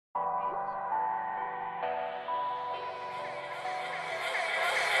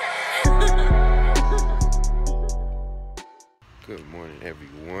Good morning,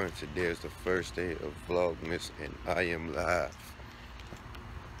 everyone. Today is the first day of Vlogmas, and I am live.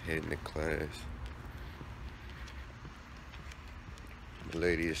 Heading to class. The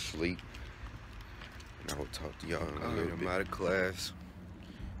lady is asleep, and I will talk to y'all in a little bit. I'm out of class.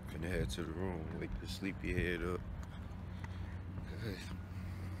 Gonna head to the room, wake the sleepy head up.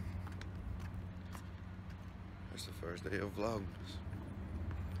 It's the first day of Vlogmas,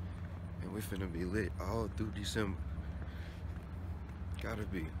 and we finna be lit all through December. Gotta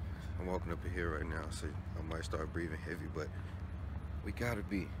be. I'm walking up here right now, so I might start breathing heavy, but we gotta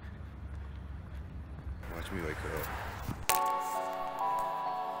be. Watch me wake her up.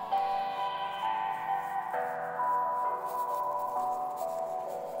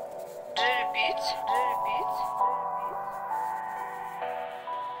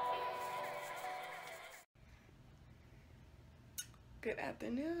 Good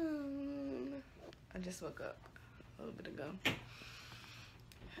afternoon. I just woke up a little bit ago.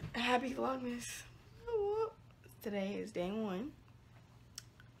 Happy Vlogmas. Today is day one.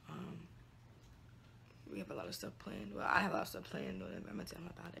 We have a lot of stuff planned. Well, I have a lot of stuff planned. Whatever. I'm gonna tell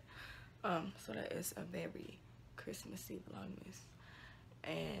them about it. So that is a very Christmassy Vlogmas.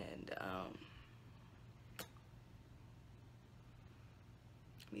 And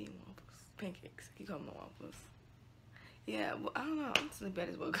we eating waffles, pancakes. You call them waffles. Yeah, well, I don't know. I'm sleepy. I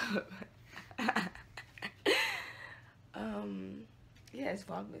just woke up. Yeah, it's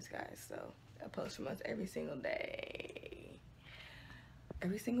Vlogmas, guys. So I post from us every single day.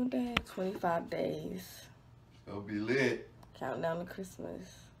 Every single day, 25 days. It'll be lit. Countdown to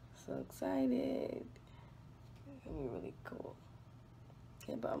Christmas. So excited. It'll be really cool.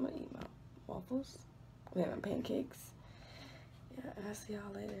 Yeah, but I'm gonna eat my waffles. We have my pancakes. Yeah, and I'll see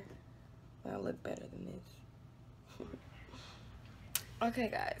y'all later. I'll look better than this. Okay,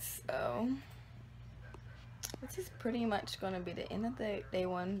 guys, so this is pretty much gonna be the end of the day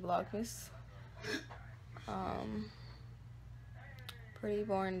one Vlogmas. Pretty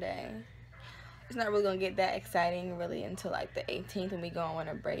boring day. It's not really gonna get that exciting really until like the 18th when we go on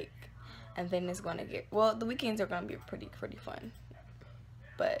a break, and then it's gonna get, well, the weekends are gonna be pretty fun,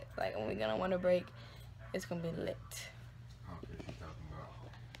 but like when we're gonna want a break, it's gonna be lit. Okay, she's talking about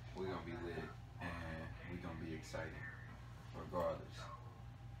we're gonna be lit and we're gonna be excited regardless.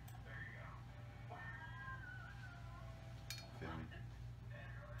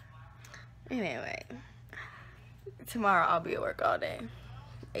 Anyway, tomorrow I'll be at work all day,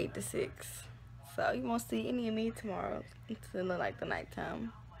 8 to 6. So you won't see any of me tomorrow until like the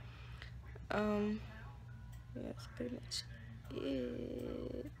nighttime. Yeah, that's pretty much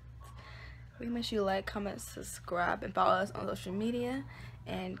it. Make sure you like, comment, subscribe, and follow us on social media.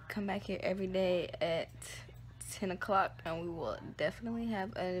 And come back here every day at 10 o'clock, and we will definitely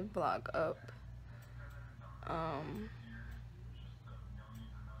have a vlog up.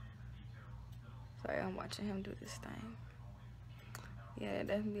 Sorry, I'm watching him do this thing. Yeah,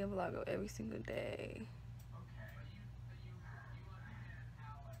 definitely a vlog of every single day.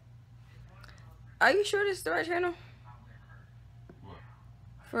 Are you sure this is the right channel? What?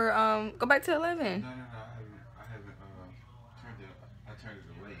 For go back to 11. No, I haven't turned it. I turned it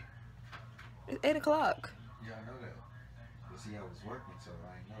away. It's 8 o'clock. Yeah, I know that. But see, I was working, so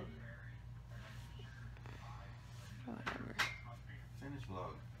I ain't know that. Whatever. Finish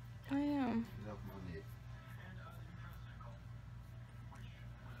vlog. I am. Get off my neck.